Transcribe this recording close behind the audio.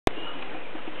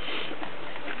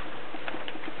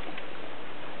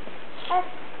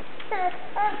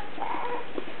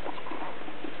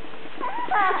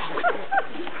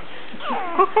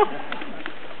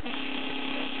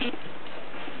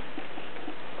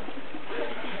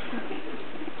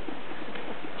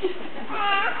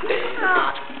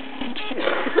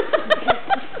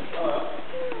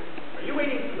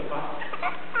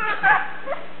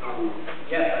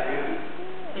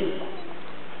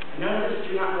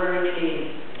wearing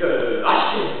any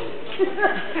galoshes.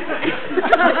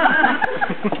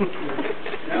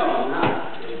 No, I'm not.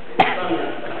 It's sunny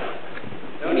outside.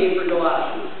 No need for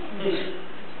galoshes.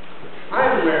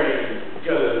 I'm wearing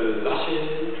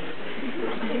galoshes.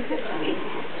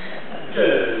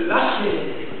 Galoshes.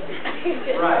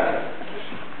 Right.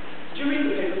 Did you read the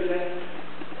paper today?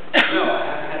 No, I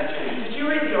haven't had a chance. Did you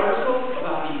read the article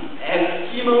about the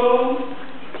Eskimos?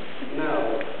 No.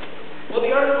 Well,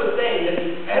 the article was saying that the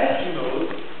Eskimos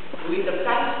will eat the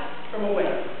fat from a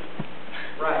whale.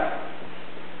 Right.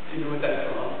 Do you know what that's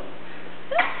called?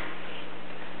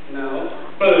 No.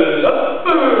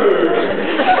 Blubber.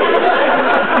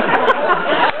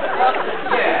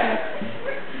 Yeah.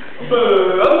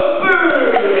 Blubber.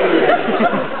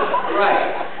 Right.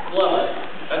 Blubber.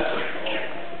 That's what it's called.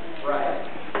 Right.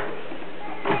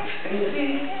 And you see,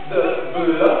 the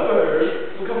blubbers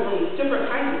will come from different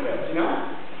kinds of whales, you know?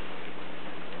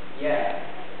 Yeah.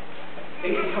 They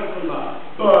can come from a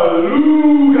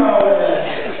beluga whale.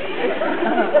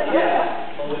 Yeah,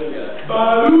 beluga.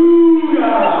 Beluga!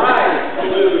 Right,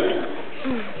 beluga.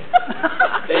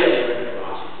 They don't wear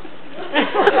galoshes.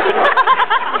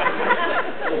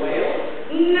 The whale?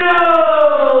 No!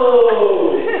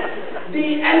 The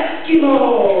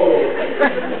Eskimos!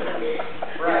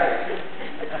 Right.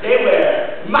 They wear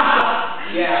muffler.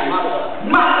 Yeah, muffler.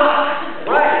 Muffler!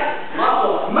 Right.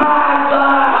 Muffler.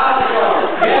 Muffler!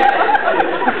 Yeah.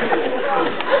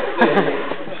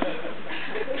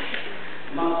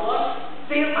 Muffler?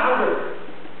 Say it louder.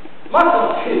 Muffler!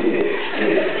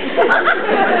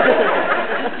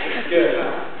 Good,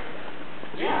 huh?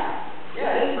 Yeah. Yeah,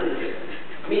 it is pretty good.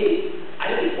 I mean, I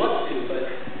didn't want to, but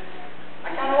I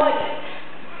kind of like it.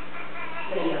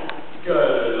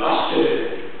 Galoshes.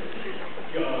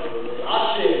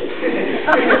 Galoshes.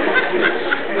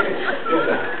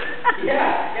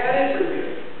 Yeah, it is pretty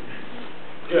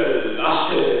good.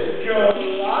 Galoshes.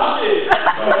 Galoshes.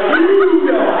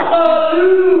 Beluga.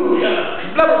 Beluga.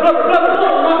 Blubber, blubber, blubber,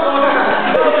 blubber.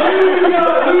 Beluga,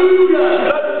 beluga.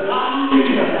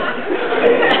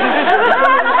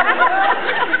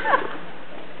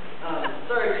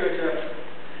 Sorry to interrupt.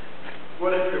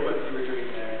 What's you were doing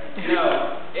there? No,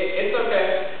 it's okay.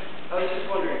 I was just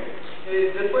wondering,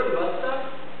 is this where the bus stops?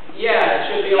 Yeah, it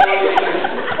should be all the way there.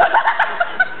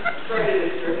 Sorry to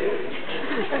disturb you.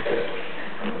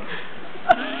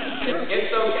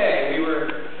 It's okay. We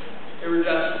were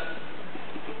just.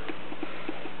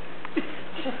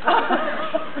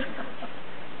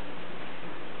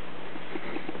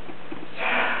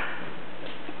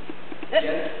 Yes.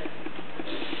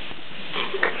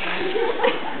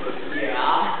 Yeah.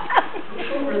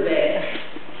 Over there.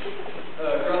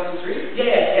 Across the street? Yeah.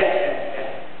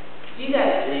 See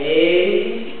that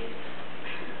lady?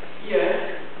 Yeah.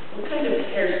 What kind of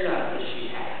hairstyle does she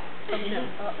have?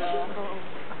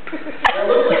 That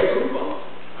looks like a bouffant.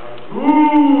 A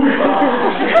bouffant.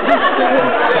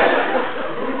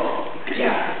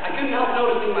 Yeah, I couldn't help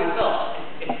noticing myself.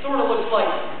 It sort of looks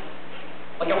like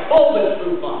a bulbous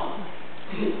bouffant.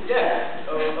 Yeah,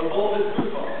 a bulbous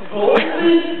bouffant. Bulbous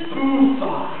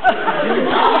bouffant.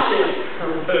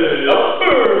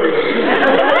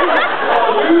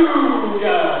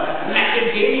 Beluga.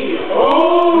 Macadamia.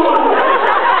 Oh!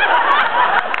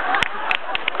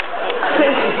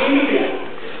 Macadamia.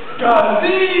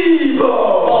 Gazebo.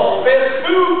 Bulbous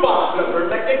bouffant.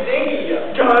 Macadamia.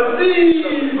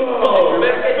 Gazebo.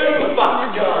 Bulbous bouffant.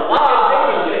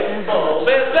 Macadamia.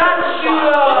 Bulbous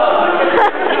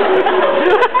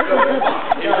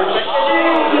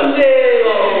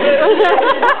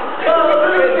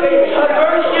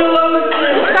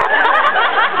Tuberculosis.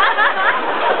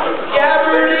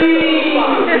 Gabardine.